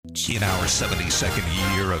In our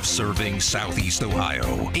 72nd year of serving Southeast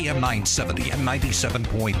Ohio, AM 970 and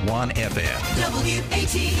 97.1 FM.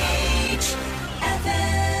 WATH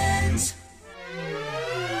Athens.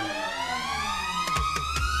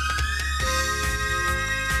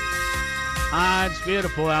 It's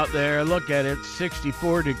beautiful out there. Look at it,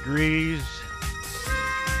 64 degrees,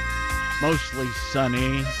 mostly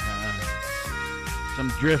sunny, some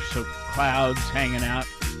drifts of clouds hanging out.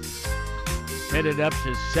 Headed up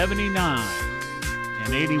to 79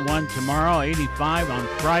 and 81 tomorrow, 85 on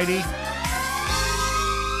Friday.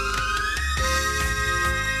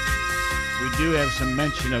 We do have some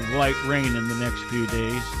mention of light rain in the next few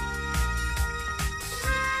days.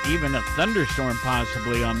 Even a thunderstorm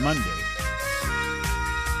possibly on Monday.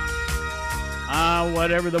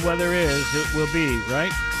 Whatever the weather is, it will be,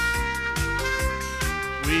 right?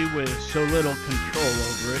 We with so little control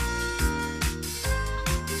over it.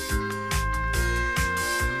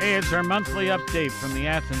 Hey, it's our monthly update from the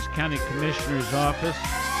Athens County Commissioner's Office.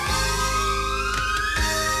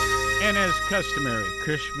 And as customary,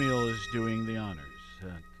 Chris Schmiel is doing the honors.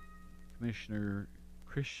 Commissioner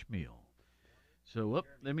Chris Schmiel. So,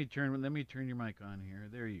 let me turn your mic on here.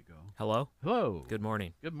 There you go. Hello? Hello. Good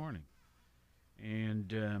morning. Good morning. And,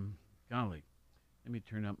 golly, let me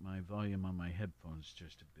turn up my volume on my headphones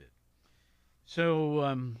just a bit.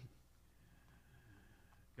 So,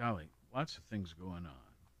 golly, lots of things going on.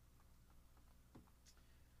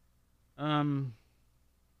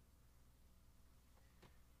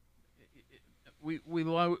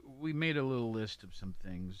 We made a little list of some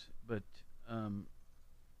things, but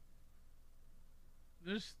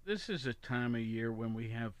this is a time of year when we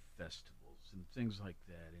have festivals and things like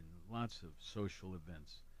that, and lots of social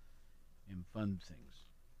events and fun things.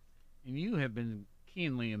 And you have been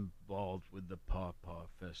keenly involved with the Paw Paw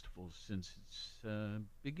Festival since its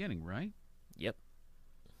beginning, right? Yep.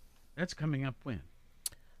 That's coming up when?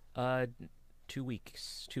 2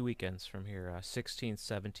 weeks, 2 weekends from here, 16th,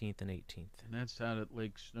 17th, and 18th. And that's out at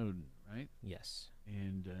Lake Snowden, right? Yes.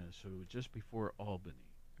 And so just before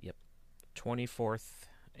Albany. Yep. 24th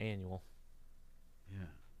annual. Yeah.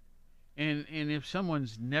 And if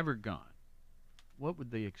someone's never gone, what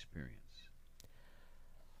would they experience?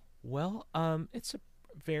 Well, it's a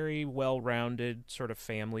very well-rounded, sort of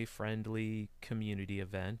family-friendly community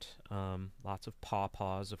event. Lots of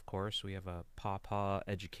pawpaws, of course. We have a pawpaw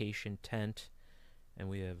education tent, and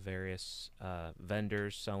we have various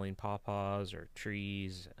vendors selling pawpaws or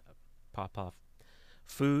trees, pawpaw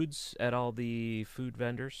foods at all the food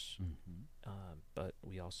vendors. Mm-hmm. But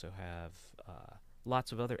we also have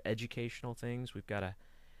lots of other educational things. We've got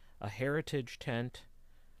a heritage tent,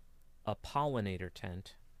 a pollinator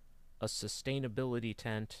tent, a sustainability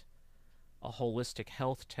tent, a holistic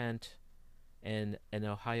health tent, and an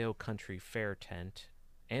Ohio Country Fair tent,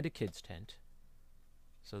 and a kids tent.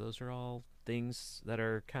 So those are all things that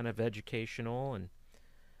are kind of educational, and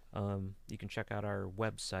you can check out our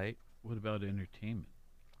website. What about entertainment?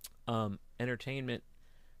 Entertainment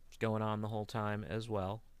is going on the whole time as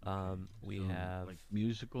well. We So, have like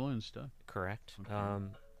musical and stuff? correct. Okay.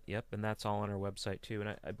 Yep, and that's all on our website too.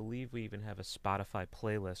 And I believe we even have a Spotify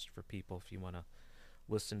playlist for people if you want to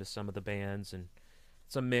listen to some of the bands. And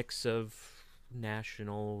it's a mix of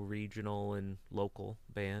national, regional, and local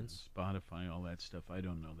bands. Spotify, all that stuff. I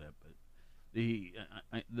don't know that,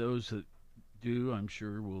 but those that do, I'm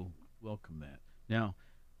sure, will welcome that. Now,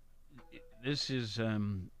 this is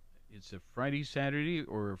it's a Friday, Saturday,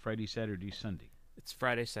 or a Friday, Saturday, Sunday. It's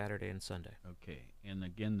Friday, Saturday, and Sunday. Okay, and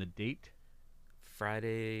again the date.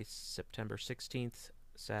 Friday, September 16th,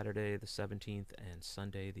 Saturday the 17th, and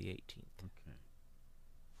Sunday the 18th. Okay.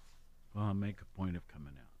 Well, I'll make a point of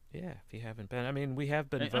coming out. Yeah, if you haven't been. I mean, we have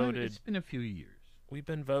been I voted. It's been a few years. We've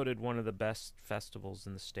been voted one of the best festivals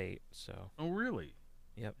in the state, so. Oh, really?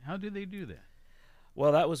 Yep. How did they do that?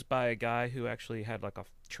 Well, that was by a guy who actually had like a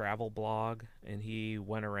travel blog, and he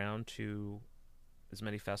went around to as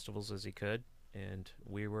many festivals as he could, and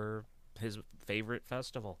we were his favorite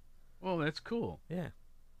festival. Well, that's cool. Yeah.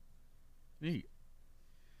 Neat.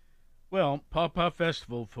 Well, Paw Paw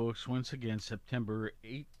Festival, folks, once again, September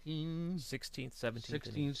 18, 16th, 17th,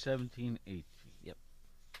 16, 17, 18. Yep.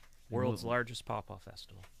 World's largest Paw Paw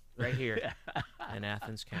Festival, right here in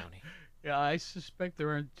Athens County. Yeah, I suspect there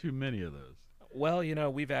aren't too many of those. Well, you know,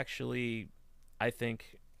 we've actually, I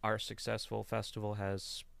think our successful festival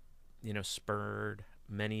has, you know, spurred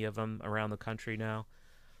many of them around the country now.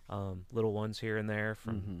 Little ones here and there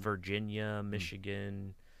from Virginia,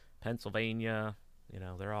 Michigan, Pennsylvania. You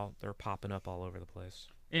know, they're popping up all over the place.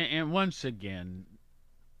 And once again,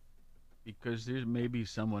 because there may be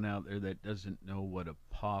someone out there that doesn't know what a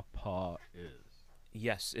pawpaw is.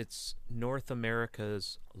 Yes, it's North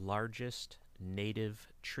America's largest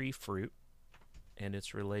native tree fruit, and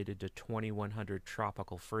it's related to 2,100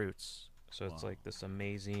 tropical fruits. So it's Wow. like this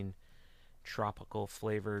amazing tropical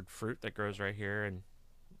flavored fruit that grows right here, and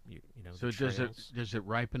you know So the trails. does it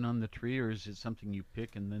ripen on the tree, or is it something you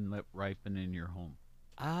pick and then let ripen in your home?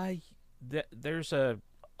 I there's a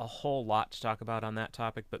whole lot to talk about on that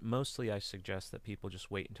topic, but mostly I suggest that people just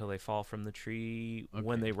wait until they fall from the tree when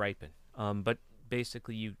Okay. they ripen. But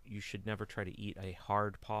basically, you should never try to eat a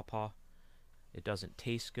hard pawpaw. It doesn't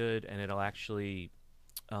taste good, and it'll actually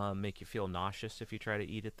make you feel nauseous if you try to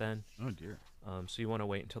eat it then. Oh dear. So you want to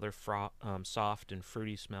wait until they're soft and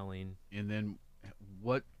fruity smelling. And then,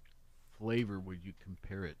 what flavor would you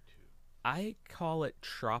compare it to? I call it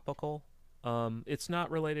tropical. It's not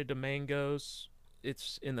related to mangoes.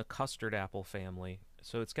 It's in the custard apple family.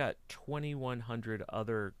 So it's got 2,100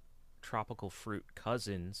 other tropical fruit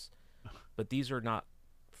cousins, but these are not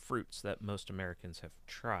fruits that most Americans have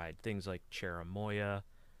tried. Things like cherimoya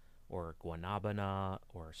or guanabana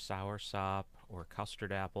or soursop or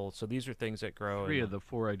custard apple. So these are things that grow Three in of the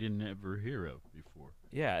four I didn't ever hear of before.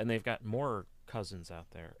 yeah, and they've got more cousins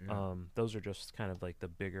out there. Yeah. Those are just kind of like the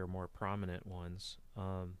bigger, more prominent ones.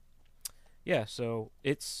 Yeah, so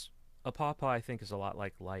it's a pawpaw. I think is a lot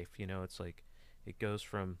like life. You know, it's like it goes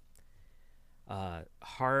from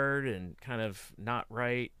hard and kind of not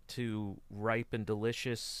right to ripe and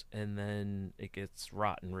delicious, and then it gets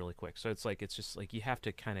rotten really quick. So it's just like you have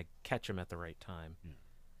to kind of catch them at the right time.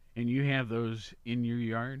 And you have those in your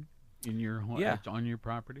yard, in your home, Yeah. it's on your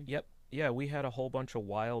property. Yep. Yeah, we had a whole bunch of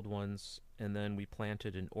wild ones, and then we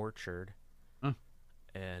planted an orchard. Huh.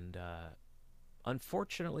 And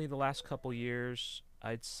unfortunately, the last couple years,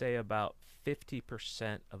 I'd say about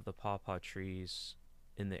 50% of the pawpaw trees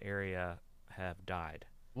in the area have died.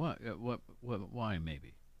 Why?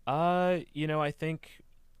 Maybe. I think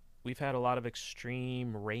we've had a lot of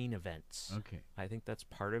extreme rain events. Okay. I think that's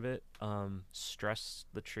part of it. Stress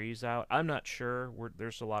the trees out. I'm not sure.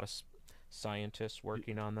 There's a lot of scientists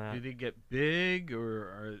working on that. Do they get big,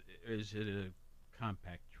 or is it a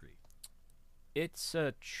compact tree? It's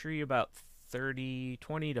a tree about 20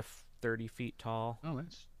 to 30 feet tall Oh,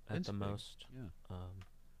 that's at the big. most. Yeah. Um,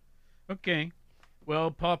 Okay.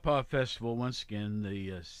 Well, Pawpaw Festival once again, the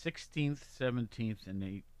 16th, 17th, and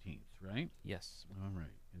 18th, right? yes. All right,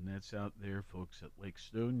 and that's out there, folks, at Lake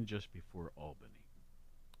Snowden, just before Albany.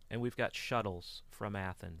 And we've got shuttles from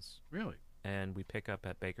Athens, Really? and we pick up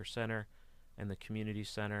at Baker Center and the community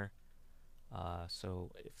center.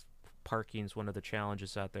 So if parking's one of the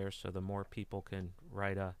challenges out there, so the more people can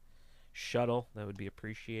ride a shuttle, that would be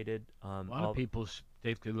appreciated. A lot of people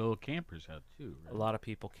take their little campers out too. Right? A lot of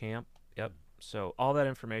people camp. Yep. So all that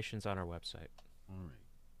information's on our website, All right.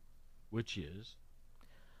 Which is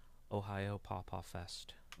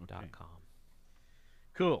ohiopawpawfest.com. okay.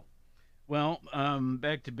 Cool. Well,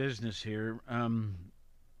 back to business here.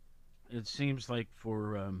 It seems like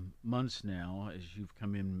for months now, as you've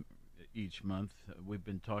come in each month, we've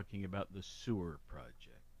been talking about the sewer project.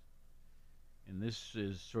 And this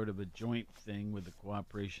is sort of a joint thing with the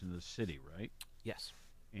cooperation of the city, right? Yes.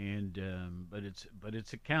 And but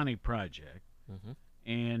it's a county project, Mm-hmm.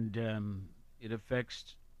 and it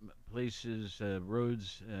affects places,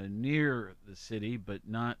 roads near the city, but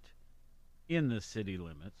not in the city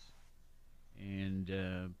limits, and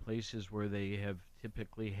places where they have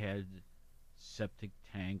typically had septic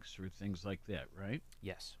tanks or things like that, right?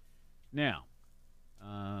 Yes. Now,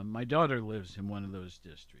 my daughter lives in one of those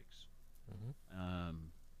districts. Mm-hmm.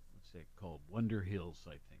 What's that called? Wonder Hills,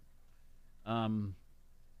 I think.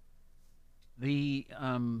 The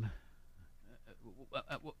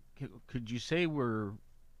could you say we're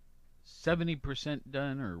 70%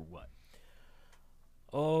 done or what?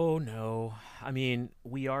 Oh, no. I mean,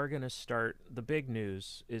 we are going to start. The big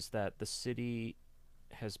news is that the city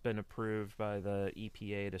has been approved by the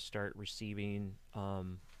EPA to start receiving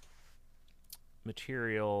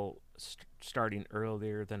material starting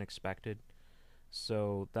earlier than expected.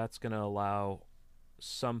 So that's going to allow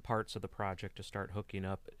some parts of the project to start hooking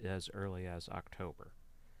up as early as October.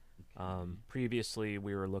 Previously,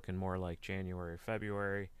 we were looking more like January,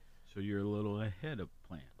 February. So you're a little ahead of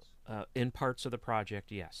plans. In parts of the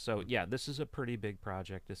project, yes. So, yeah, this is a pretty big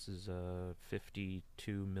project. This is a $52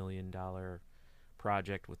 million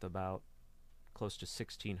project with about close to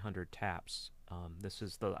 1,600 taps. This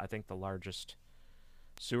is, I think, the largest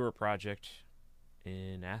sewer project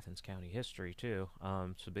in Athens County history, too.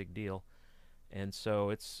 It's a big deal. And so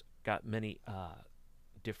it's got many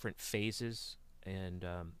different phases. And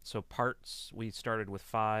so parts, we started with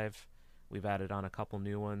 5. We've added on a couple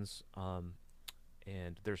new ones.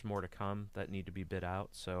 and there's more to come that need to be bid out.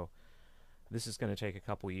 So this is going to take a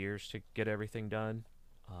couple years to get everything done,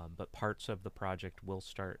 but parts of the project will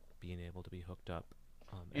start being able to be hooked up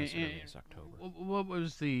as early as October. What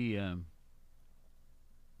was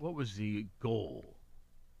the goal?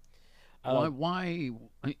 Uh, Why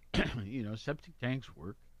septic tanks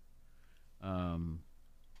work.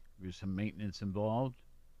 There's some maintenance involved.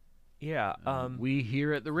 yeah. We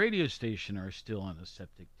here at the radio station are still on a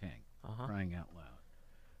septic tank, Uh-huh. crying out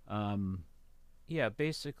loud. Yeah,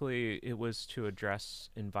 basically it was to address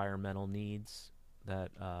environmental needs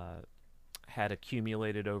that had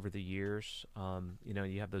accumulated over the years.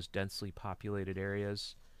 You have those densely populated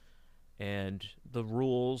areas, and the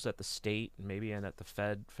rules at the state and maybe and at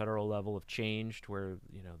the federal level have changed, where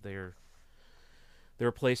there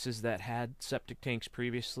are places that had septic tanks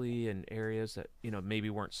previously and areas that maybe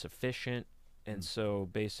weren't sufficient, and so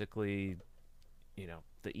basically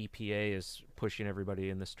the EPA is pushing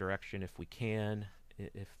everybody in this direction if we can,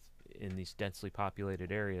 if in these densely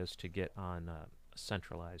populated areas, to get on a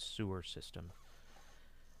centralized sewer system.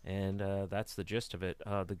 And that's the gist of it.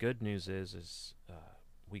 The good news is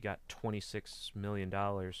we got $26 million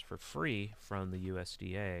for free from the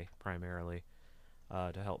USDA primarily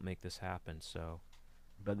to help make this happen. So,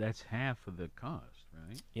 but that's half of the cost,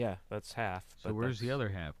 right? yeah, that's half. So but where's the that's- other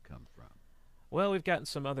half come from? Well, we've gotten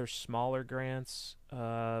some other smaller grants,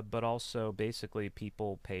 but also basically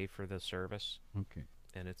people pay for the service, Okay.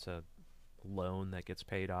 and it's a loan that gets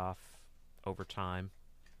paid off over time.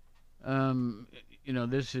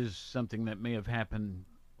 This is something that may have happened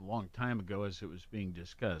a long time ago as it was being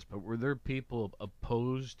discussed, but were there people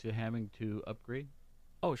opposed to having to upgrade?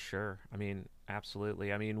 Oh, sure. I mean,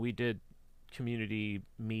 absolutely. I mean, we did community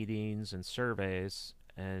meetings and surveys,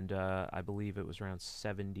 and I believe it was around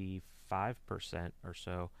 75% or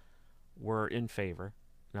so were in favor.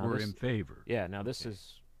 Now We're this, in favor. yeah, now this Okay.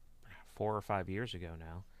 is 4 or 5 years ago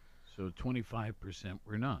now. So 25%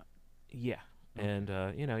 were not. Yeah. Okay. And,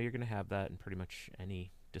 you're going to have that in pretty much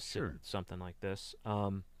any Sure. something like this.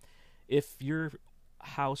 If your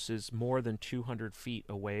house is more than 200 feet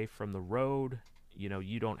away from the road,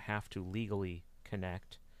 you don't have to legally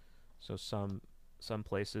connect. So some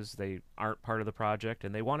places, they aren't part of the project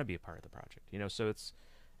and they want to be a part of the project. So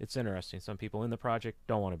it's interesting. Some people in the project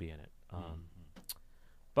don't want to be in it.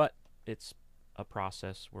 But it's a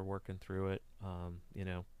process. We're working through it.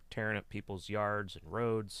 Tearing up people's yards and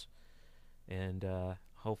roads, and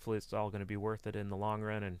hopefully it's all going to be worth it in the long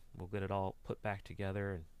run, and we'll get it all put back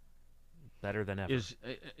together and better than ever.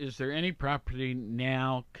 Is there any property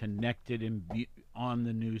now connected on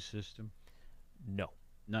the new system? No,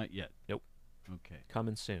 Not yet. Nope. Okay.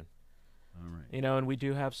 coming soon. All right. And we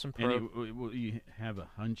do have some Will you have a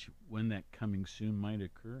hunch when that coming soon might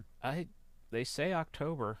occur? They say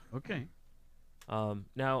October. Okay.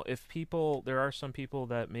 Now, there are some people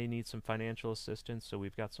that may need some financial assistance, so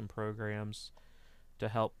we've got some programs to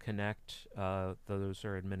help connect. Those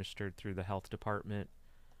are administered through the health department.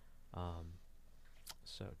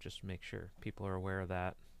 So just make sure people are aware of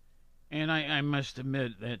that. And I must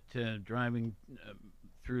admit that driving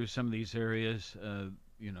through some of these areas,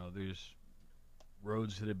 there's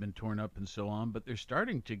roads that have been torn up and so on, but they're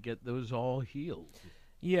starting to get those all healed.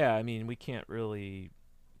 Yeah, I mean, we can't really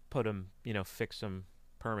put them, fix them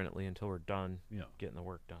permanently until we're done Yeah. getting the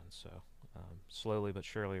work done. So slowly but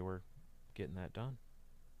surely we're getting that done.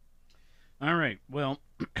 All right. Well,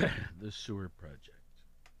 the sewer project.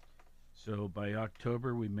 So by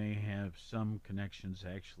October, we may have some connections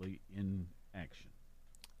actually in action.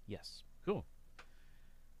 Yes. Cool.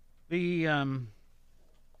 The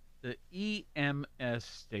EMS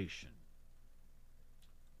station,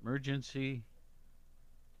 emergency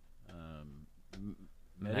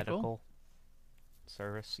medical.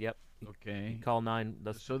 Service. Yep. Okay. You call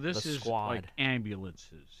So this the is squad. like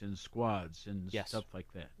ambulances and squads and Yes. stuff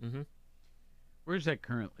like that. Mm-hmm. Where's that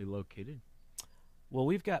currently located? Well,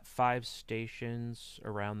 we've got 5 stations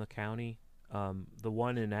around the county. The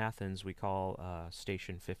one in Athens we call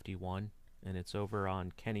Station 51, and it's over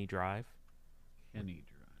on Kenny Drive, Kenny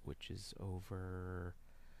Drive. which is over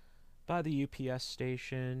by the UPS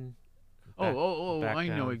station. Oh! back I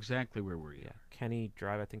know down. exactly where we Yeah, are. Kenny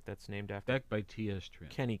Drive. I think that's named after Back by TS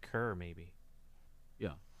Trent. Kenny Kerr, maybe.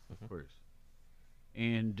 Yeah, of Mhm. course.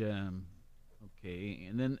 And okay,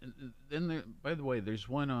 and then there, by the way, there's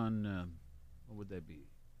one on what would that be?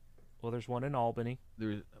 Well, there's one in Albany.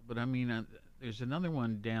 But I mean, there's another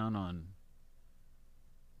one down on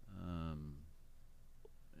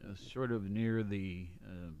sort of near the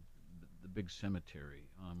big cemetery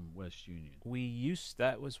on West Union.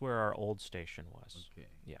 That was where our old station was. Okay.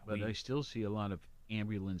 Yeah, But we- I still see a lot of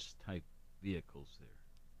ambulance type vehicles there?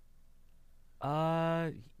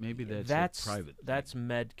 Maybe y- that's a private thing. that's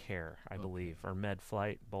Medcare, I Okay. believe, or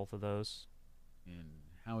MedFlight, both of those. And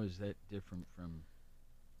how is that different from?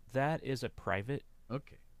 That is a private,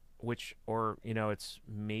 Okay. which, or it's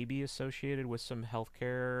maybe associated with some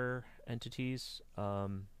healthcare entities.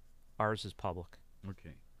 Ours is public.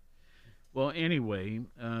 Okay. Well, anyway,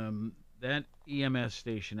 that EMS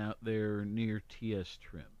station out there near TS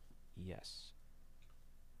Trim. Yes.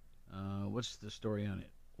 What's the story on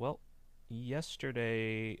it? Well,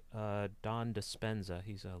 yesterday, Don Dispenza,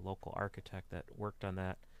 he's a local architect that worked on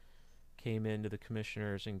that, came into the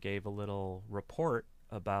commissioners and gave a little report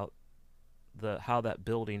about how that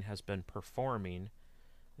building has been performing.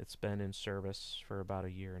 It's been in service for about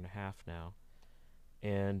a year and a half now,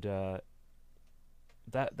 and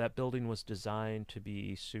that building was designed to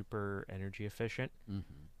be super energy efficient.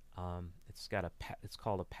 Mm-hmm. It's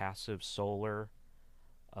called a passive solar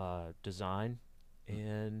design,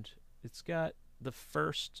 and it's got the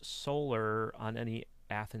first solar on any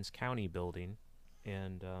Athens County building,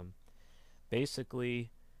 and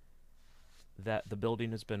basically that the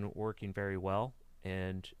building has been working very well,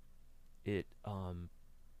 and it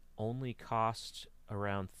only cost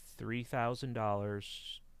around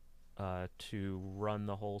 $3,000 to run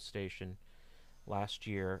the whole station last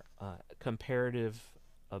year. Comparative,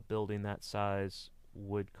 a building that size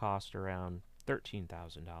would cost around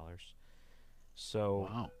 $13,000. So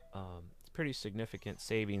Wow. it's pretty significant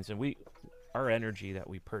savings, and our energy that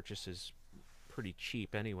we purchase is pretty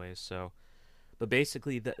cheap anyways. So, but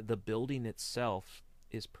basically the building itself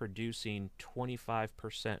is producing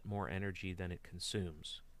 25% more energy than it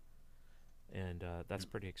consumes, and that's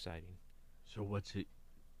pretty exciting. So what's it?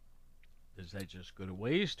 Does that just go to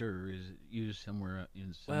waste, or is it used somewhere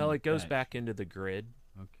in some? Well, it goes batch? back into the grid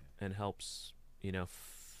Okay. and helps,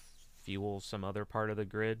 fuel some other part of the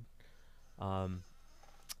grid.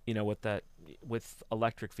 With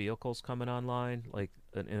electric vehicles coming online, like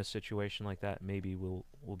in a situation like that, maybe we'll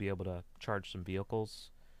be able to charge some vehicles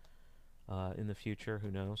in the future. Who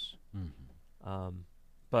knows? Mm-hmm.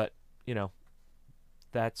 But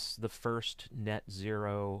that's the first net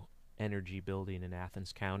zero energy building in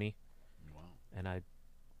Athens County, Wow. and I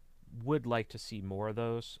would like to see more of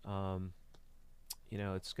those.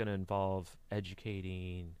 It's going to involve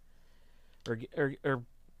educating or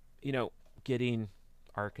getting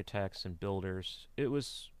architects and builders. It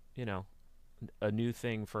was, a new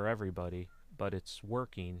thing for everybody, but it's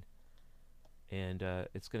working, and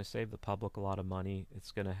it's going to save the public a lot of money.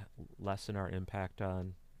 It's going to lessen our impact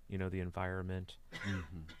on, the environment.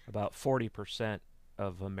 Mm-hmm. About 40%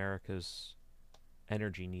 of America's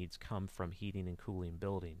energy needs come from heating and cooling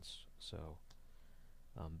buildings. So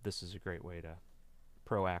this is a great way to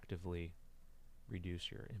proactively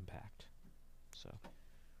reduce your impact. So,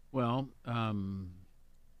 Well,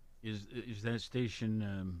 is that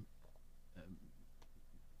station?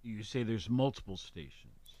 You say there's multiple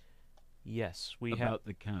stations yes, about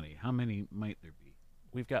the county. How many might there be?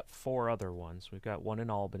 we've got 4 other ones. We've got one in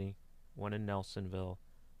Albany, one in Nelsonville,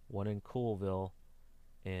 one in Coolville,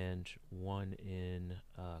 and one in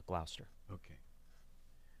Gloucester. Okay.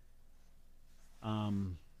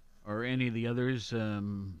 Are any of the others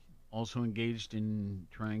also engaged in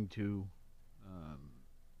trying to?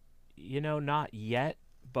 Not yet,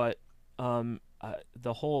 but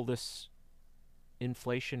this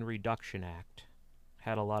Inflation Reduction Act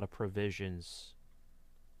had a lot of provisions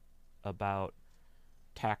about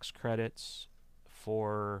tax credits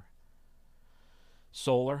for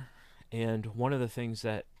solar, and one of the things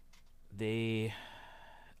that they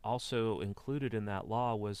also included in that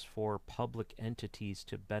law was for public entities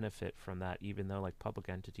to benefit from that, even though public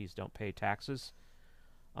entities don't pay taxes.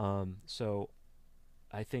 So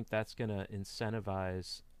I think that's going to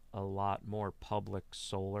incentivize a lot more public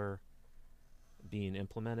solar being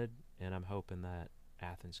implemented, and I'm hoping that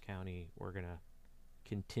Athens County, we're going to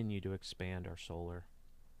continue to expand our solar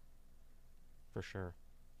for sure.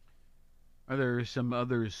 Are there some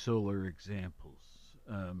other solar examples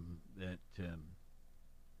that,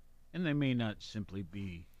 and they may not simply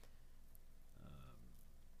be?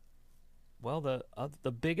 Well,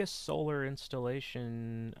 the biggest solar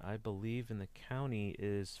installation, I believe, in the county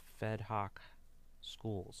is Fed Hawk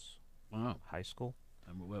Schools Wow. High School.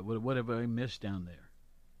 What have I missed down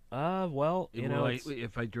there? Well,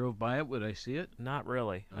 If I drove by it, would I see it? not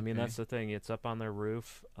really. I mean, Okay. that's the thing. It's up on their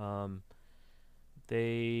roof.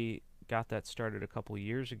 They got that started a couple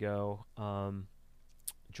years ago.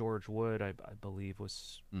 George Wood, I believe,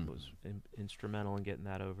 was instrumental in getting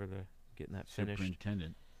that finished.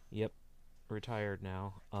 Superintendent. Yep, retired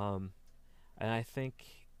now. And I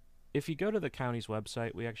think if you go to the county's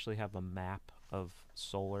website, we actually have a map of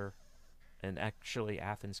solar, and actually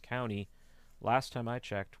Athens County, last time I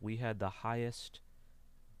checked, we had the highest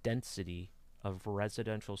density of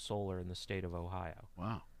residential solar in the state of Ohio.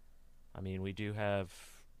 Wow. I mean, we do have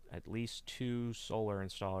at least 2 solar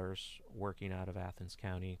installers working out of Athens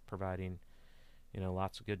County, providing,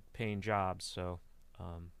 lots of good paying jobs. So,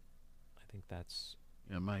 I think that's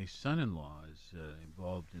Yeah, my son-in-law is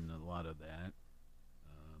involved in a lot of that.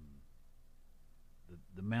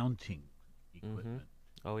 The mounting equipment.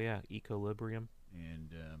 oh yeah, Equilibrium.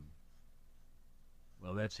 And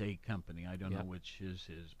well, that's a company. I don't Yep. know which his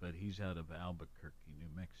is, but he's out of Albuquerque, New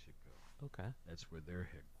Mexico. Okay. That's where they're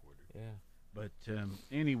headquartered. Yeah. But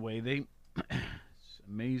anyway, it's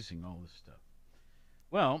amazing all this stuff.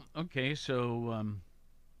 Well, okay, so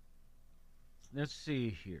let's see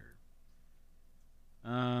here.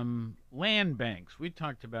 Land banks. We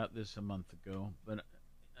talked about this a month ago, but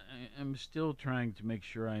I'm still trying to make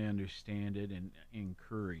sure I understand it and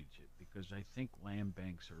encourage it, because I think land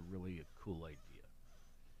banks are really a cool idea.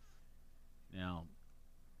 Now,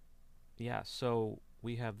 Yeah, so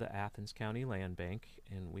we have the Athens County Land Bank,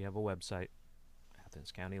 and we have a website,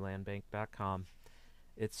 athenscountylandbank.com.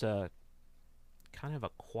 It's a kind of a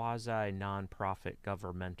quasi-nonprofit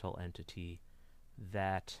governmental entity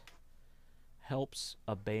that helps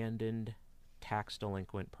abandoned tax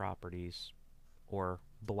delinquent properties or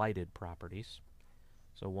blighted properties.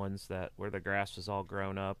 So ones that where the grass is all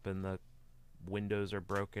grown up and the windows are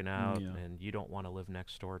broken out Yeah. and you don't want to live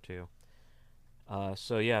next door to.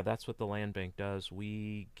 So yeah, that's what the land bank does.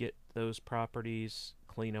 We get those properties,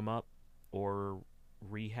 clean them up, or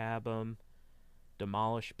rehab them,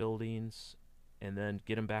 demolish buildings, and then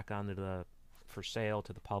get them back onto the for sale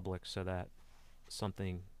to the public, so that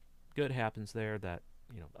something good happens there, that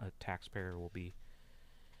a taxpayer will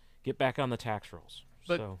get back on the tax rolls.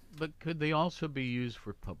 but could they also be used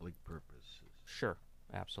for public purposes? Sure,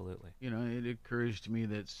 absolutely. It occurs to me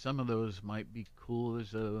that some of those might be cool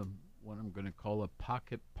as what I'm going to call a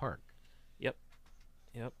pocket park. Yep.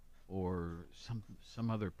 Or some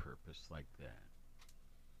other purpose like that.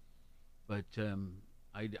 But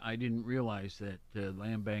I didn't realize that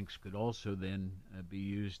land banks could also then be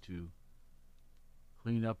used to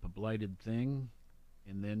clean up a blighted thing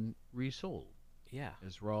and then resold Yeah.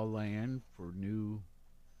 as raw land for new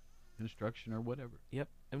construction or whatever. Yep.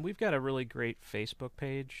 And we've got a really great Facebook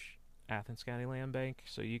page, Athens County Land Bank,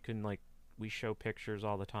 so you can we show pictures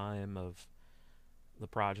all the time of the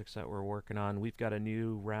projects that we're working on. We've got a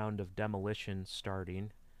new round of demolition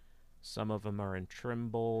starting. Some of them are in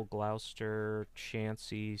Trimble, Gloucester,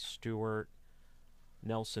 Chansey, Stewart,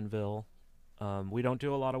 Nelsonville. We don't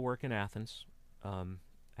do a lot of work in Athens.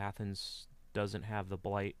 Athens doesn't have the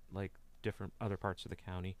blight like different other parts of the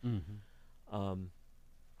county. Mm-hmm.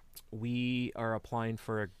 We are applying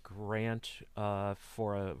for a grant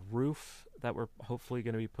for a roof that we're hopefully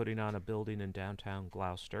going to be putting on a building in downtown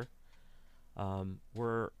Gloucester.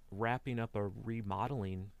 We're wrapping up a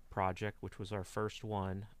remodeling project, which was our first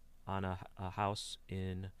one, on a house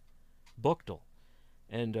in Bookdale.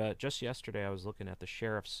 And just yesterday I was looking at the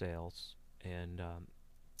sheriff's sales, and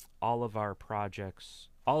all of our properties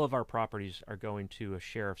are going to a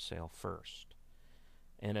sheriff's sale first.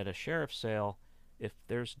 And at a sheriff's sale, if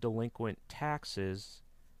there's delinquent taxes,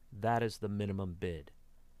 that is the minimum bid.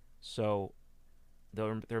 So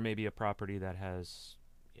there may be a property that has,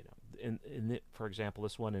 for example,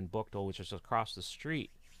 this one in Bookdale, which is across the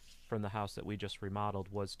street from the house that we just remodeled,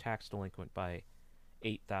 was tax delinquent by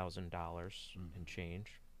 $8,000 and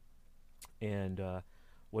change. And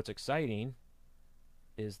what's exciting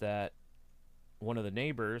is that one of the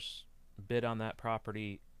neighbors bid on that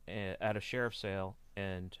property at a sheriff's sale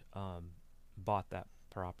and bought that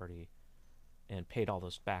property and paid all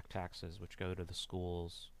those back taxes, which go to the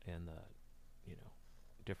schools and the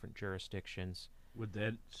different jurisdictions. Would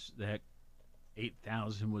that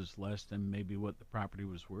 8,000 was less than maybe what the property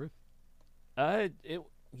was worth?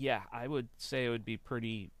 Yeah, I would say it would be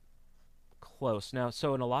pretty close. Now,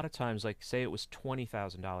 so in a lot of times, like say it was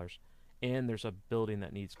 $20,000 and there's a building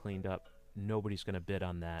that needs cleaned up, nobody's going to bid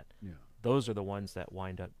on that. Yeah. Those are the ones that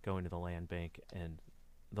wind up going to the land bank, and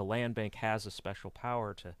the land bank has a special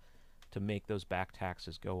power to make those back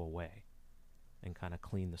taxes go away and kind of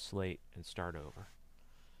clean the slate and start over.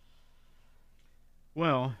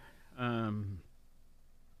 Well,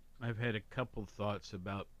 I've had a couple thoughts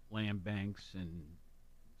about land banks and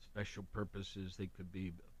special purposes they could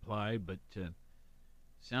be applied, but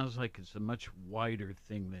sounds like it's a much wider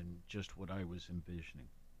thing than just what I was envisioning,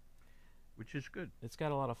 which is good. It's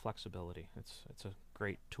got a lot of flexibility. It's a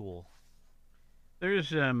great tool.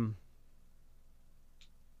 There's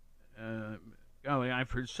golly,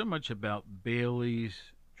 I've heard so much about Bailey's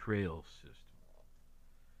Trail System,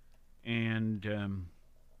 and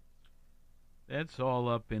that's all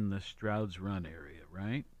up in the Strouds Run area,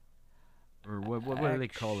 right? Or what do they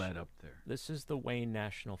call that up there? This is the Wayne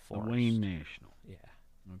National Forest. The Wayne National. Yeah.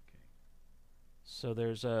 Okay. So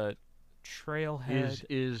there's a trailhead.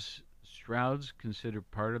 Is Strouds considered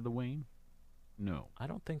part of the Wayne? No. I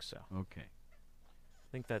don't think so. Okay. I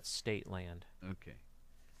think that's state land. Okay.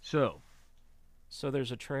 So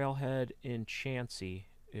there's a trailhead in Chansey.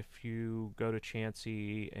 If you go to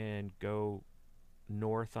Chansey and go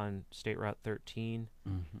north on State Route 13,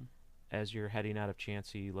 as you're heading out of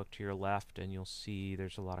Chansey, you look to your left and you'll see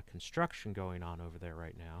there's a lot of construction going on over there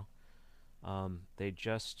right now. They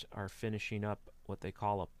just are finishing up what they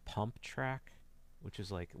call a pump track, which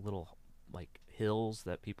is like little hills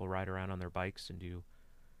that people ride around on their bikes and do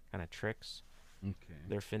kind of tricks. okay.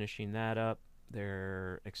 They're finishing that up.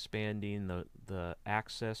 They're expanding the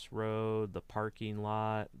access road, the parking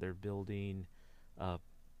lot. They're building an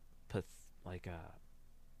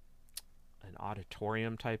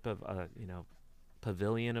auditorium type of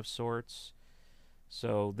pavilion of sorts.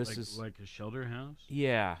 So this is like a shelter house?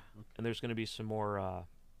 yeah, Okay. and there's going to be some more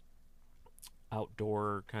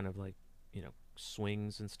outdoor kind of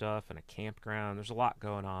swings and stuff and a campground. There's a lot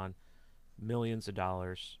going on, millions of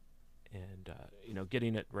dollars, and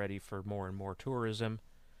getting it ready for more and more tourism,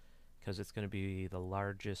 because it's going to be the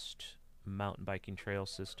largest mountain biking trail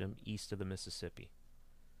system east of the Mississippi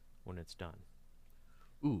when it's done.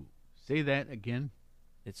 Ooh, say that again.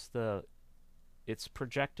 It's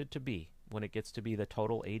projected to be, when it gets to be the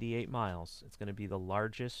total 88 miles, it's going to be the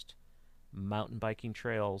largest mountain biking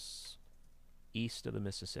trails east of the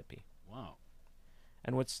Mississippi. Wow.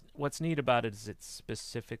 And what's neat about it is it's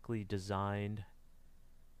specifically designed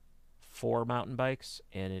for mountain bikes,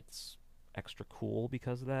 and it's extra cool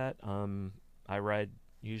because of that. I ride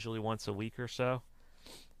usually once a week or so.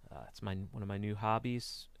 It's one of my new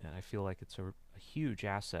hobbies, and I feel like it's a huge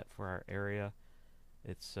asset for our area.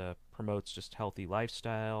 It's promotes just healthy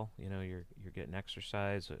lifestyle. You're getting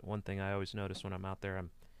exercise. One thing I always notice when I'm out there,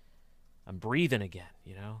 I'm breathing again.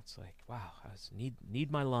 It's like, wow, I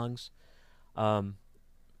need my lungs.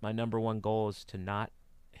 My number one goal is to not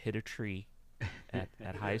hit a tree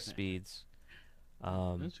at high speeds.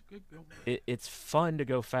 That's a good goal. It's fun to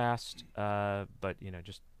go fast, but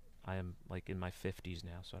I am in my 50s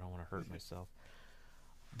now, so I don't want to hurt myself.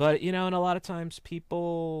 But and a lot of times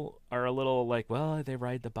people are a little well, they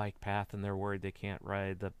ride the bike path and they're worried they can't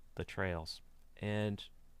ride the trails, and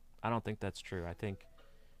I don't think that's true. I think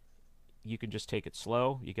you can just take it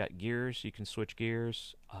slow. You got gears, you can switch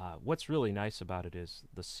gears. What's really nice about it is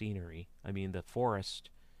the scenery. I mean, the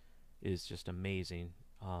forest is just amazing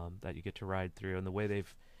that you get to ride through, and the way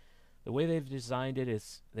they've designed it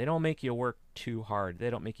is they don't make you work too hard. They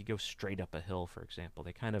don't make you go straight up a hill, for example.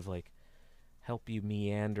 They kind of help you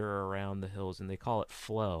meander around the hills, and they call it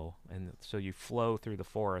flow, and so you flow through the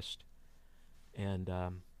forest. And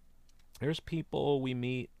there's people we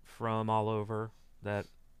meet from all over that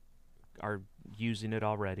are using it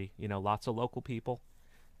already. Lots of local people.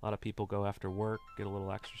 A lot of people go after work, get a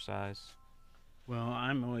little exercise. Well,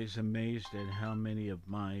 I'm always amazed at how many of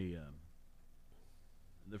my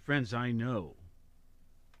the friends I know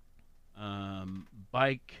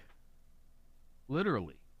bike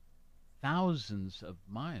literally thousands of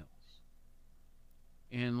miles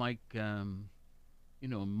in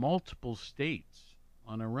multiple states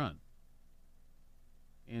on a run.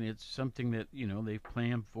 And it's something that, they've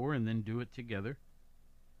planned for and then do it together.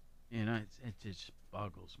 And it just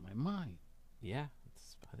boggles my mind. Yeah,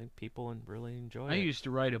 I think people really enjoy it. I used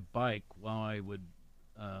to ride a bike while I would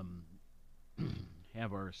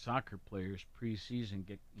have our soccer players preseason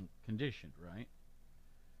get conditioned, right?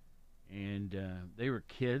 And they were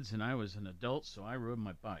kids and I was an adult, so I rode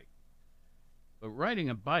my bike. But riding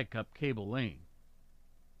a bike up Cable Lane,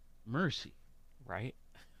 mercy. Right?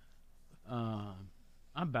 I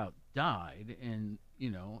about died, and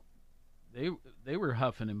they were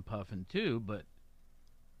huffing and puffing too, but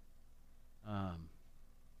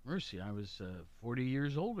mercy, I was 40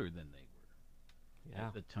 years older than they were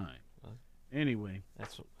at the time. Well, anyway,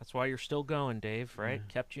 that's why you're still going, Dave. Right?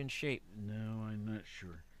 Yeah. Kept you in shape. No, I'm not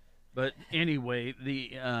sure. But anyway,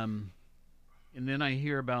 and then I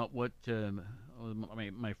hear about what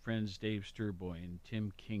my friends Dave Sturboy and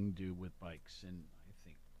Tim King do with bikes, and I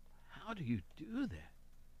think, how do you do that?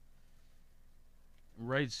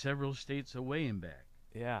 Ride several states away and back.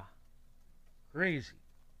 Yeah. Crazy.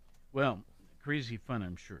 Well, crazy fun,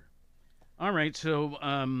 I'm sure. All right, so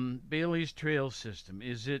Bailey's Trail System,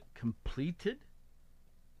 is it completed?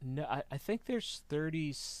 No, I think there's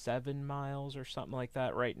 37 miles or something like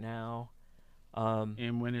that right now.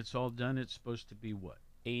 And when it's all done, it's supposed to be what?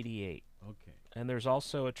 88. Okay. And there's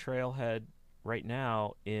also a trailhead right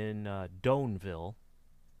now in Doneville,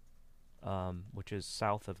 which is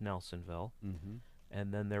south of Nelsonville. Mm-hmm.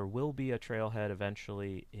 And then there will be a trailhead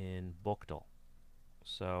eventually in Buchtel.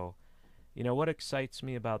 So, what excites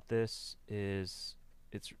me about this is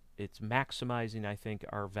it's maximizing, I think,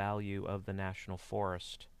 our value of the national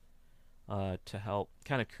forest to help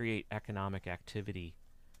kind of create economic activity,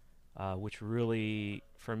 which really,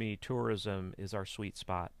 for me, tourism is our sweet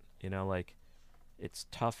spot. It's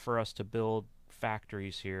tough for us to build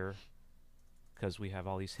factories here because we have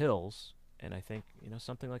all these hills. And I think,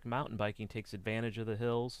 something like mountain biking takes advantage of the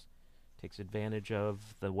hills, takes advantage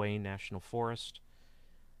of the Wayne National Forest.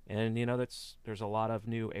 And, there's a lot of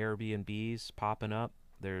new Airbnbs popping up.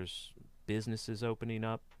 There's businesses opening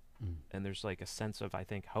up. And there's like a sense of, I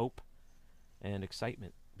think, hope and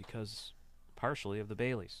excitement because partially of the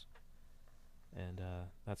Baileys. And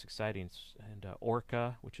that's exciting. And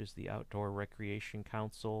ORCA, which is the Outdoor Recreation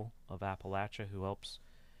Council of Appalachia, who helps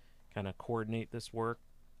kind of coordinate this work,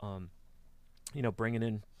 bringing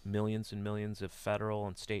in millions and millions of federal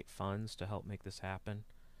and state funds to help make this happen.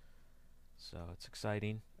 So it's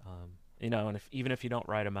exciting. And even if you don't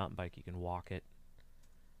ride a mountain bike, you can walk it.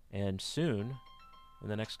 And soon, in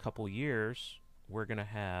the next couple years, we're going to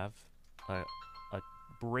have a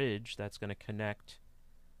bridge that's going to connect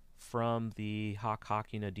from the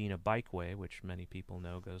Hockhocking-Adena Bikeway, which many people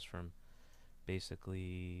know goes from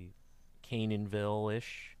basically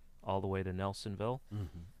Canaanville-ish all the way to Nelsonville.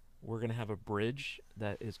 Mm-hmm. We're going to have a bridge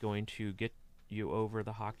that is going to get you over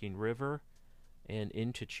the Hocking River and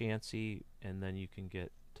into Chansey, and then you can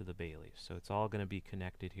get to the Bailey. So it's all going to be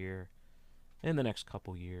connected here in the next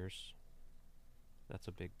couple years. That's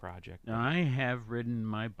a big project. Now, I have ridden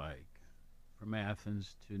my bike from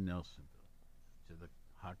Athens to Nelsonville, to the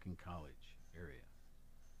Hocking College area.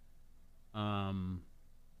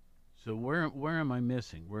 So where am I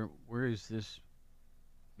missing? Where is this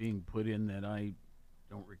being put in that I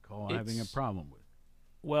don't recall having a problem with?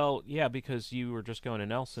 Well, yeah, because you were just going to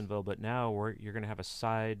Nelsonville, but now you're going to have a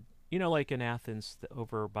side. Like in Athens,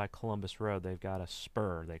 over by Columbus Road, they've got a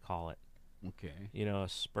spur, they call it. Okay. A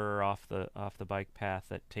spur off the bike path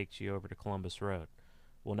that takes you over to Columbus Road.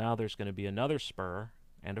 Well, now there's going to be another spur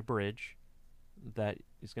and a bridge that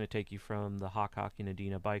is going to take you from the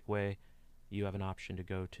Hockhocking-Adena Bikeway. You have an option to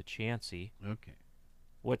go to Chansey. Okay.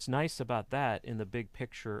 What's nice about that in the big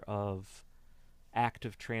picture of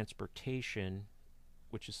active transportation,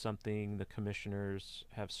 which is something the commissioners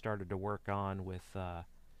have started to work on with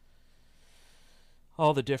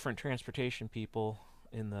all the different transportation people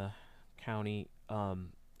in the county,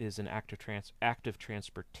 is an active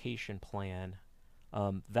transportation plan.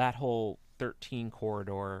 That whole 13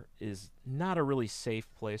 corridor is not a really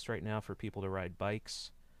safe place right now for people to ride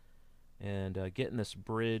bikes, and getting this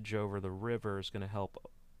bridge over the river is going to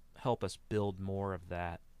help us build more of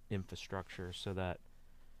that infrastructure so that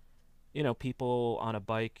people on a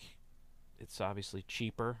bike, it's obviously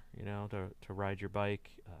cheaper to ride your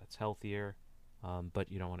bike. It's healthier,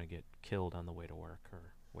 but you don't want to get killed on the way to work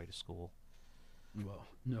or way to school. Well,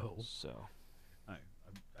 no. So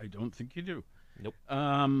I don't think you do. Nope.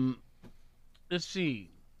 Let's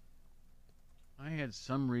see. I had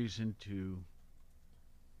some reason to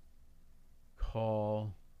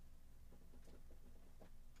call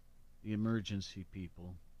the emergency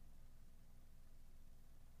people,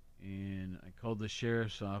 and I called the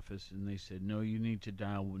sheriff's office, and they said, no, you need to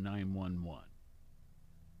dial 911.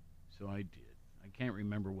 So I did. I can't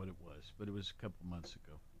remember what it was, but it was a couple months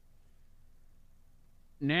ago.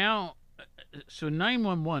 Now, so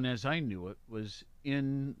 911, as I knew it, was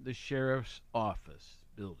in the sheriff's office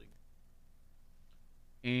building,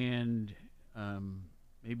 and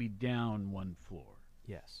maybe down one floor.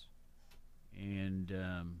 Yes. And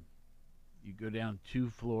you go down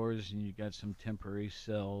 2 floors, and you got some temporary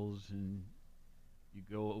cells, and you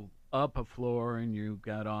go up a floor, and you've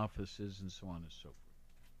got offices, and so on and so forth.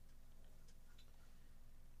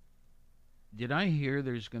 Did I hear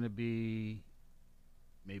there's going to be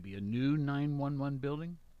maybe a new 911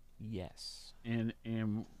 building? Yes. And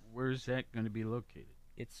where's that going to be located?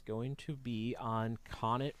 It's going to be on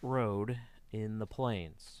Connet Road in the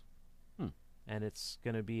Plains. And it's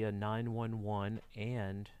going to be a 911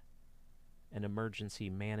 and an emergency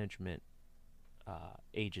management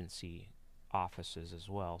agency offices as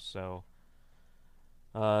well. So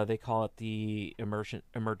they call it the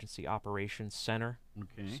Emergency Operations Center.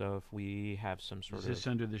 Okay. So if we have some sort Is this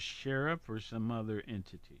under the sheriff or some other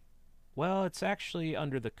entity? Well, it's actually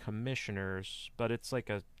under the commissioners, but it's like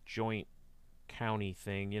a joint county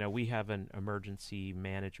thing. We have an emergency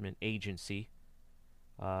management agency.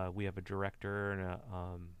 We have a director and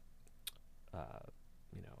a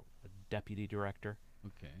deputy director.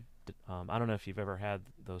 Okay. I don't know if you've ever had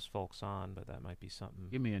those folks on, but that might be something.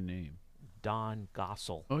 Give me a name. Don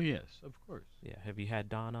Gossel. Oh, yes, of course. Yeah, have you had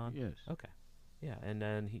Don on? Yes. Okay. Yeah, and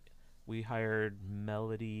then we hired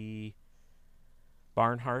Melody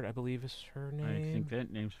Barnhart, I believe is her name. I think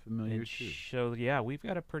that name's familiar and too. So yeah, we've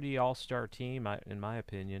got a pretty all-star team, in my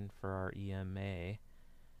opinion, for our EMA,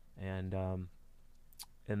 and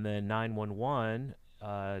then 911.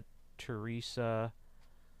 Teresa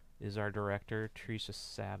is our director. Teresa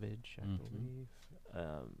Savage, I believe.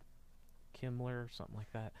 Kimler, something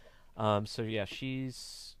like that. So yeah,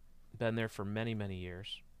 she's been there for many, many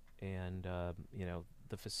years, and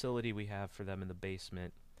the facility we have for them in the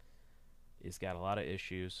basement has got a lot of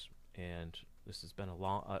issues, and this has been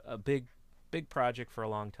a big project for a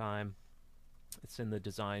long time. It's in the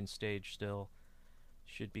design stage still.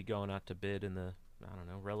 Should be going out to bid in the, I don't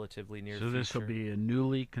know, relatively near future. So this will be a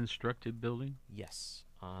newly constructed building? Yes,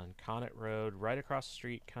 on Connet Road, right across the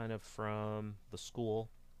street kind of from the school.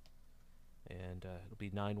 And it'll be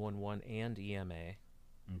 911 and EMA. Okay.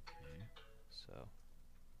 So,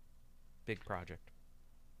 big project.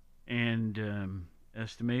 And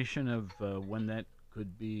estimation of when that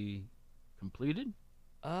could be completed?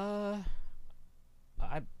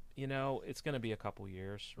 It's going to be a couple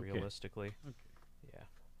years, Okay. realistically. Okay. Yeah.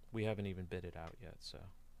 We haven't even bid it out yet, so.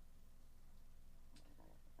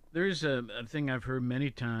 There's a thing I've heard many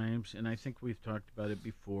times, and I think we've talked about it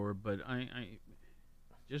before, but I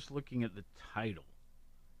just looking at the title,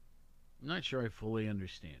 I'm not sure I fully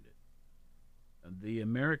understand it. The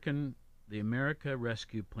America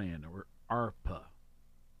Rescue Plan, or ARPA.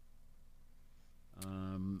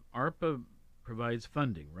 ARPA provides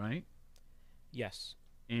funding, right? Yes.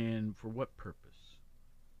 And for what purpose?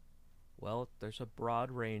 Well, there's a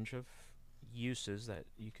broad range of uses that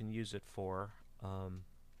you can use it for.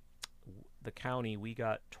 The county, we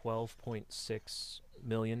got $12.6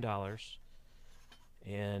 million,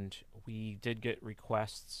 and we did get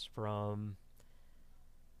requests from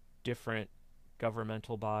different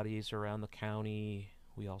governmental bodies around the county.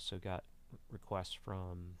 We also got requests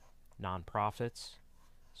from nonprofits.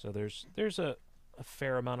 So there's a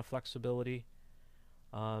fair amount of flexibility.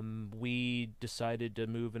 We decided to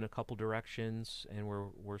move in a couple directions, and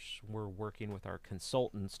we're working with our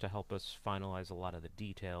consultants to help us finalize a lot of the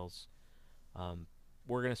details.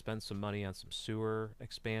 We're going to spend some money on some sewer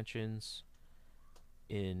expansions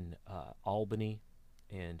in Albany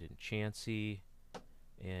and in Chansey,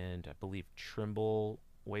 and I believe Trimble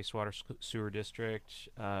wastewater sewer district.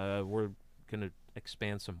 We're going to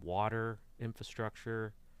expand some water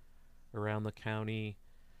infrastructure around the county.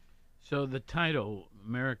 So the title,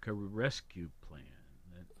 America Rescue Plan,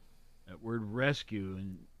 that word rescue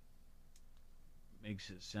and makes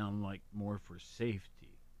it sound like more for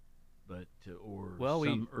safety, but or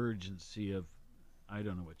some urgency of, I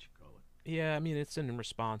don't know what you call it. Yeah, I mean, it's in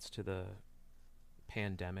response to the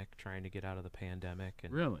pandemic, trying to get out of the pandemic.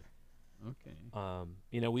 And, really? Okay.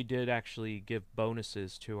 We did actually give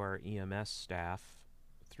bonuses to our EMS staff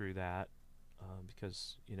through that.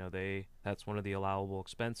 Because that's one of the allowable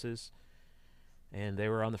expenses, and they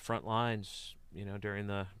were on the front lines during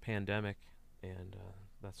the pandemic, and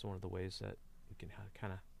that's one of the ways that we can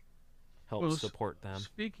kind of help support them.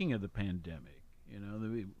 Speaking of the pandemic,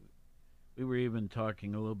 we were even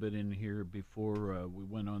talking a little bit in here before we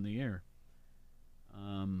went on the air.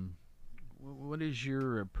 What is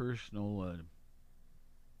your personal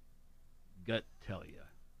gut tell you?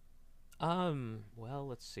 Well,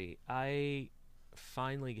 let's see. I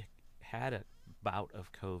finally had a bout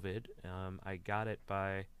of COVID. I got it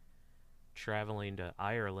by traveling to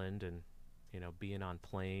Ireland and, being on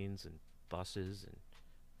planes and buses and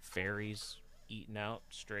ferries, eating out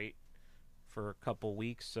straight for a couple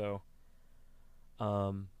weeks. So,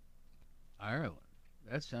 Ireland.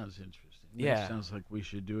 That sounds interesting. Yeah. That sounds like we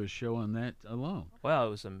should do a show on that alone. Well, it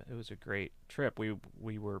was a great trip.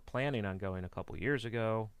 We were planning on going a couple years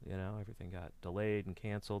ago. Everything got delayed and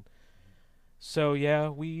canceled. So yeah,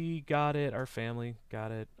 we got it. Our family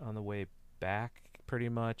got it on the way back. Pretty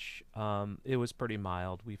much. It was pretty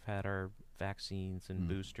mild. We've had our vaccines and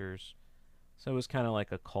boosters, so it was kind of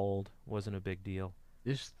like a cold. Wasn't a big deal.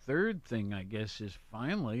 This third thing, I guess, is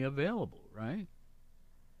finally available, right?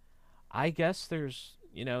 I guess there's.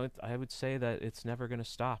 I would say that it's never going to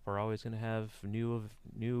stop. We're always going to have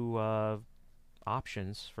new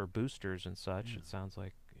options for boosters and such. Yeah. It sounds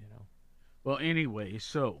like, Well, anyway,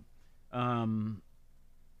 so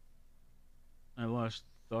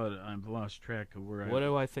I've lost track of where What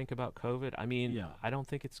do I think about COVID? I mean, Yeah. I don't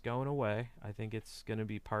think it's going away. I think it's going to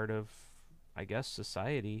be part of, I guess,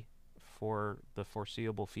 society for the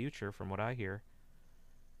foreseeable future, from what I hear.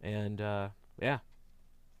 And yeah,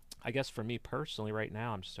 I guess for me personally, right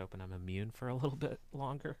now, I'm just hoping I'm immune for a little bit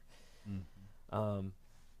longer. Mhm.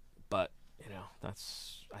 But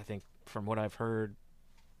that's, I think, from what I've heard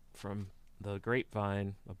from the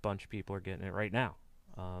grapevine, a bunch of people are getting it right now.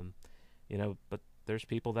 But there's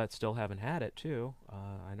people that still haven't had it too.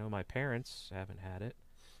 I know my parents haven't had it.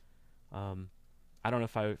 I don't know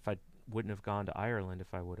if I wouldn't have gone to Ireland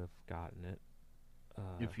if I would have gotten it.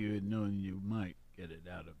 If you had known you might get it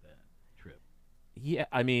out of that trip. Yeah,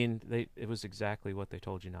 I mean, it was exactly what they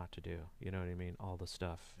told you not to do. You know what I mean? All the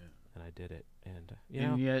stuff, Yeah. and I did it. And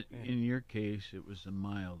And yet, yeah. in your case, it was a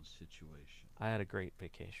mild situation. I had a great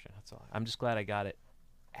vacation. That's all. I'm just glad I got it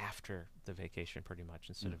after the vacation, pretty much,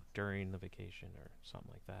 instead of during the vacation or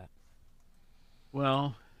something like that.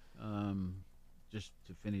 Well, just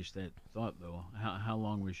to finish that thought, though, how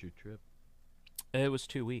long was your trip? It was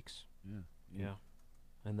 2 weeks. Yeah.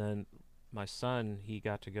 And then my son, he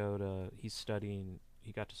got to study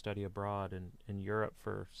abroad in Europe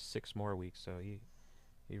for 6 more weeks, so he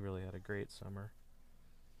really had a great summer.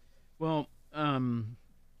 Well,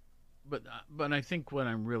 but I think what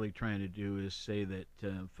I'm really trying to do is say that,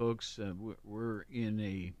 folks, we're in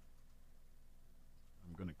I'm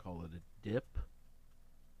going to call it a dip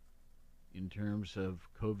in terms of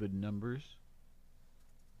COVID numbers,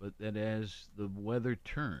 but that as the weather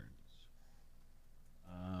turns,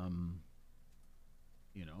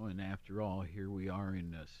 and after all, here we are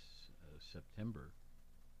in September,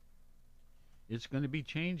 it's going to be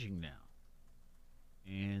changing now.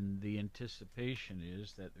 And the anticipation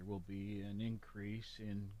is that there will be an increase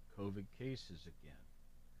in COVID cases again,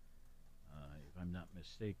 if I'm not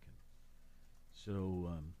mistaken.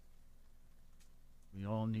 So we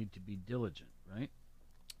all need to be diligent, right?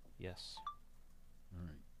 Yes. All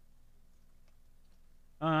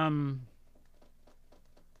right.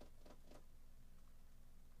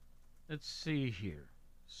 Let's see here.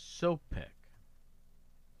 SOPEC.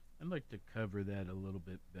 I'd like to cover that a little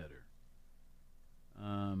bit better.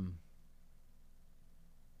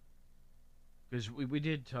 Because we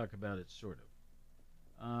did talk about it, sort of.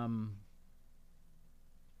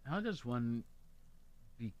 How does one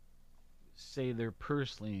say they're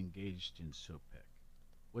personally engaged in SOPEC?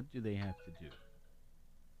 What do they have to do?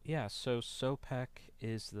 Yeah, so SOPEC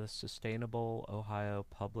is the Sustainable Ohio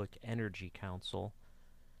Public Energy Council.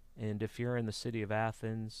 And if you're in the city of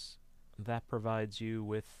Athens, that provides you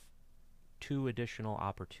with 2 additional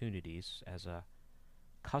opportunities as a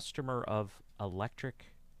customer of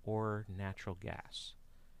electric or natural gas.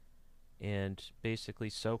 And basically,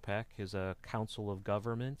 SOPEC is a council of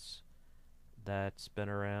governments that's been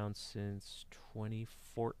around since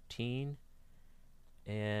 2014.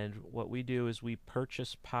 And what we do is we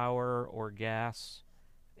purchase power or gas,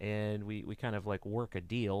 and we kind of like work a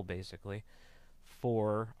deal, basically,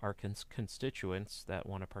 for our constituents that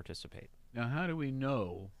want to participate. Now, how do we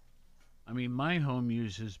know? I mean, my home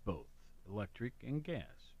uses both electric and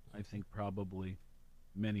gas. I think probably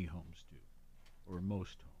many homes do, or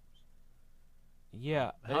most homes.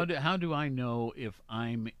 Yeah. How do I know if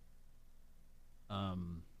I'm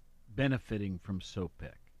benefiting from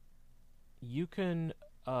SOPEC? You can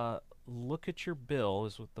look at your bill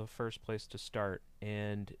is the first place to start,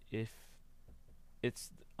 and if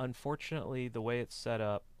it's unfortunately the way it's set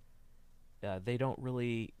up, they don't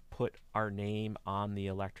really put our name on the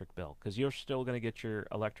electric bill, because you're still going to get your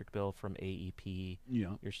electric bill from AEP.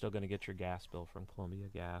 Yeah. You're still going to get your gas bill from Columbia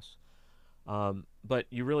Gas. But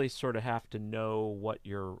you really sort of have to know what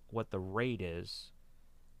the rate is,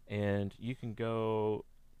 and you can go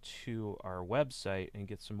to our website and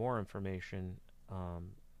get some more information.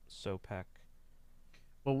 SOPEC.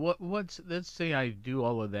 Well, let's say I do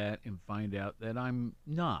all of that and find out that I'm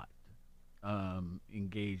not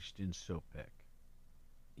engaged in SOPEC.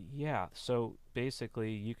 Yeah, so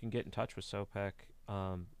basically you can get in touch with SOPEC.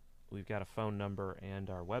 We've got a phone number and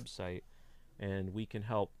our website, and we can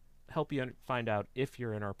help you find out if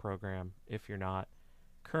you're in our program, if you're not.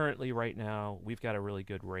 Currently, right now, we've got a really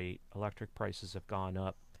good rate. Electric prices have gone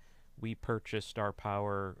up. We purchased our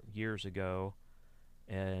power years ago,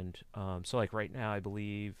 and so like right now, I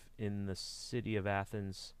believe in the city of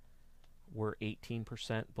Athens, we're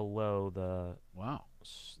 18% below the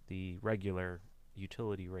regular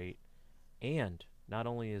utility rate. And not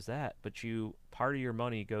only is that, but part of your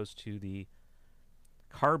money goes to the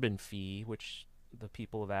carbon fee, which the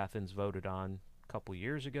people of Athens voted on a couple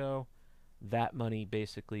years ago. that money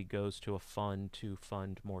basically goes to a fund to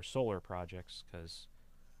fund more solar projects because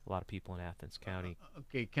a lot of people in Athens County.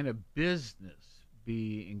 Okay, can a business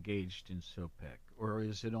be engaged in SOPEC, or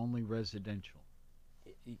is it only residential?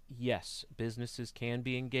 Yes, businesses can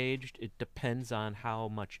be engaged. It depends on how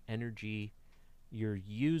much energy you're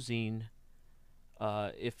using.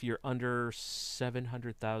 If you're under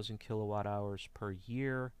 700,000 kilowatt hours per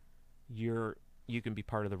year, you can be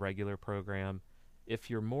part of the regular program. If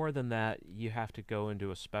you're more than that, you have to go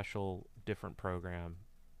into a special different program,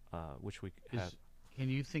 which we have. Can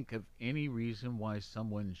you think of any reason why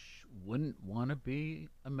someone wouldn't want to be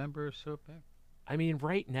a member of SOPEC? I mean,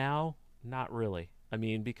 right now, not really. I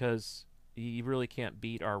mean, because you really can't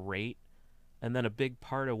beat our rate. And then a big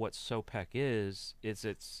part of what SOPEC is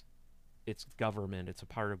it's government. It's a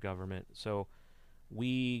part of government. So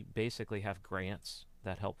we basically have grants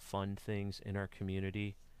that help fund things in our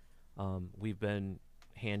community. We've been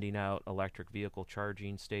handing out electric vehicle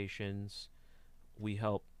charging stations. We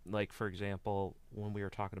help, like, for example, when we were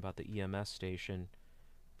talking about the EMS station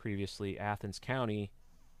previously, Athens County,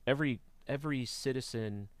 every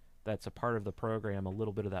citizen that's a part of the program, a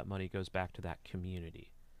little bit of that money goes back to that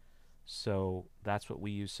community. So that's what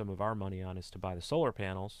we use some of our money on, is to buy the solar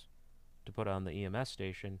panels to put on the EMS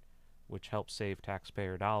station, which helps save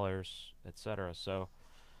taxpayer dollars, etc. So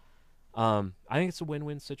I think it's a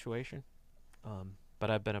win-win situation,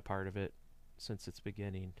 but I've been a part of it since its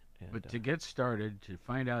beginning. And, But to get started, to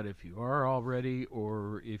find out if you are already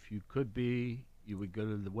or if you could be, you would go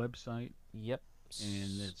to the website, Yep.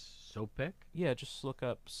 and it's SOPEC? Yeah, just look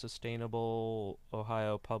up Sustainable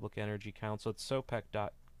Ohio Public Energy Council. It's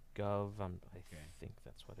sopec.gov. I think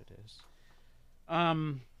that's what it is.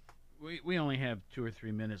 We only have 2 or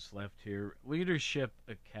 3 minutes left here. Leadership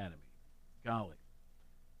Academy. Golly,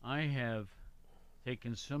 I have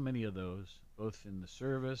taken so many of those, both in the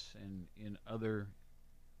service and in other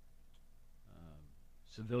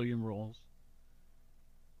civilian roles,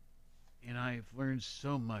 and I've learned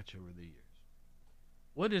so much over the years.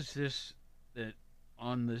 What is this that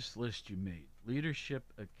on this list you made? Leadership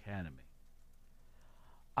Academy.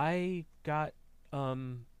 I got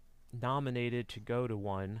nominated to go to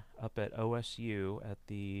one up at OSU at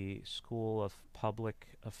the School of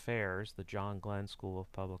Public Affairs, the John Glenn School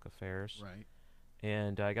of Public Affairs. Right.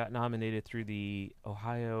 And I got nominated through the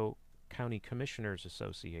Ohio County Commissioners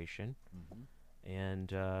Association. Mm-hmm.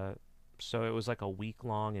 And so it was like a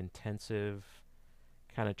week-long intensive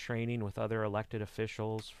kind of training with other elected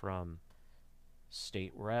officials from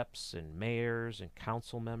state reps and mayors and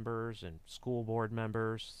council members and school board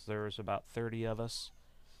members. There was about 30 of us.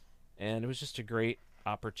 And it was just a great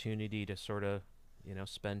opportunity to sort of,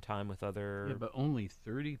 spend time with other... Yeah, but only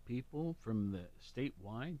 30 people from the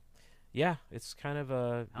statewide? Yeah, it's kind of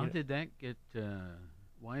a... How did that get...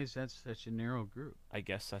 why is that such a narrow group? I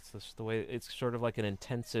guess that's the way... It's sort of like an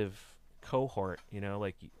intensive cohort,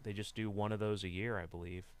 like they just do one of those a year, I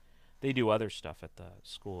believe. They do other stuff at the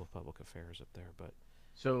School of Public Affairs up there, but...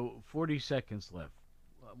 So, 40 seconds left.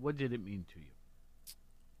 What did it mean to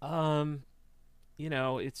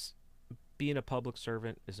you? It's... Being a public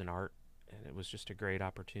servant is an art, and it was just a great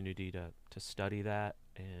opportunity to study that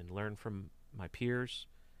and learn from my peers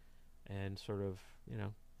and sort of,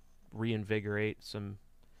 reinvigorate some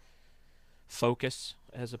focus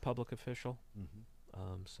as a public official.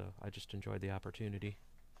 Mm-hmm. So I just enjoyed the opportunity.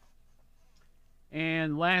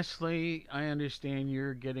 And lastly, I understand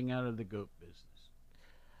you're getting out of the goat business.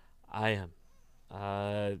 I am.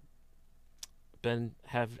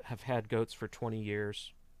 Have had goats for 20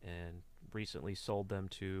 years and recently sold them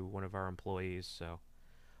to one of our employees. So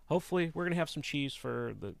hopefully we're going to have some cheese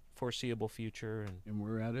for the foreseeable future. And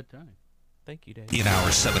we're out of time. Thank you, Dave. In our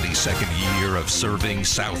 72nd year of serving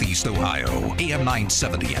Southeast Ohio, AM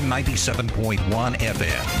 970 and 97.1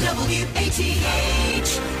 FM. WATH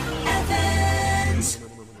Athens.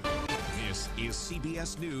 This is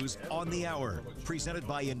CBS News on the Hour, presented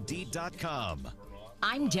by Indeed.com.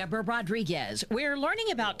 I'm Deborah Rodriguez. We're learning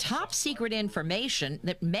about top secret information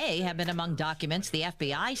that may have been among documents the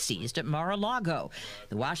FBI seized at Mar-a-Lago.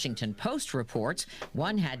 The Washington Post reports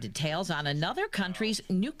one had details on another country's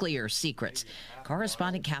nuclear secrets.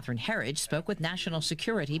 Correspondent Catherine Herridge spoke with national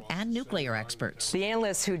security and nuclear experts. The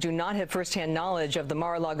analysts who do not have firsthand knowledge of the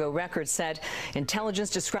Mar-a-Lago records said intelligence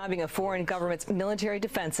describing a foreign government's military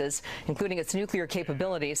defenses, including its nuclear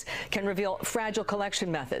capabilities, can reveal fragile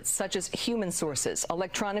collection methods such as human sources,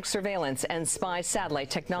 electronic surveillance, and spy satellite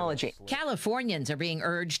technology. Californians are being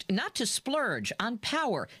urged not to splurge on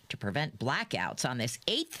power to prevent blackouts on this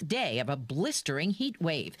 8th day of a blistering heat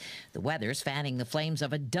wave. The weather's fanning the flames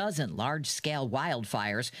of a dozen large-scale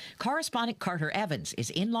wildfires. Correspondent Carter Evans is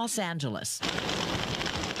in Los Angeles.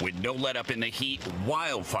 With no let-up in the heat,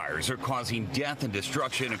 wildfires are causing death and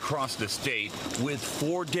destruction across the state, with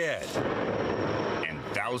 4 dead and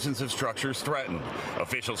thousands of structures threatened.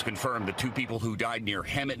 Officials confirmed the 2 people who died near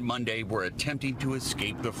Hemet Monday were attempting to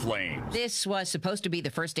escape the flames. This was supposed to be the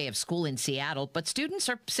first day of school in Seattle, but students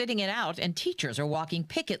are sitting it out and teachers are walking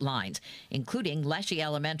picket lines, including Leshy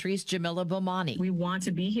Elementary's Jamila Bomani. We want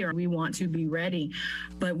to be here. We want to be ready,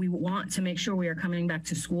 but we want to make sure we are coming back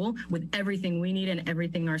to school with everything we need and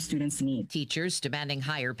everything our students need. Teachers demanding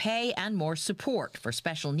higher pay and more support for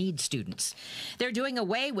special needs students. They're doing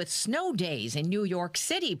away with snow days in New York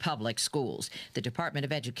City public schools. The Department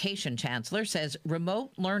of Education chancellor says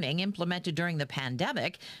remote learning implemented during the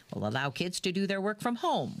pandemic will allow kids to do their work from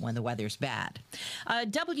home when the weather's bad.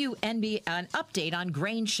 WNB, an update on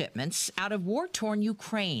grain shipments out of war-torn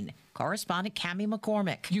Ukraine. Correspondent Cami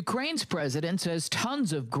McCormick. Ukraine's president says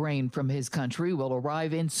tons of grain from his country will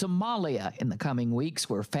arrive in Somalia in the coming weeks,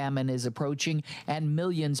 where famine is approaching and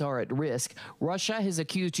millions are at risk. Russia has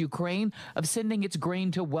accused Ukraine of sending its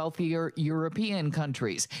grain to wealthier European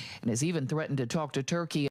countries and has even threatened to talk to Turkey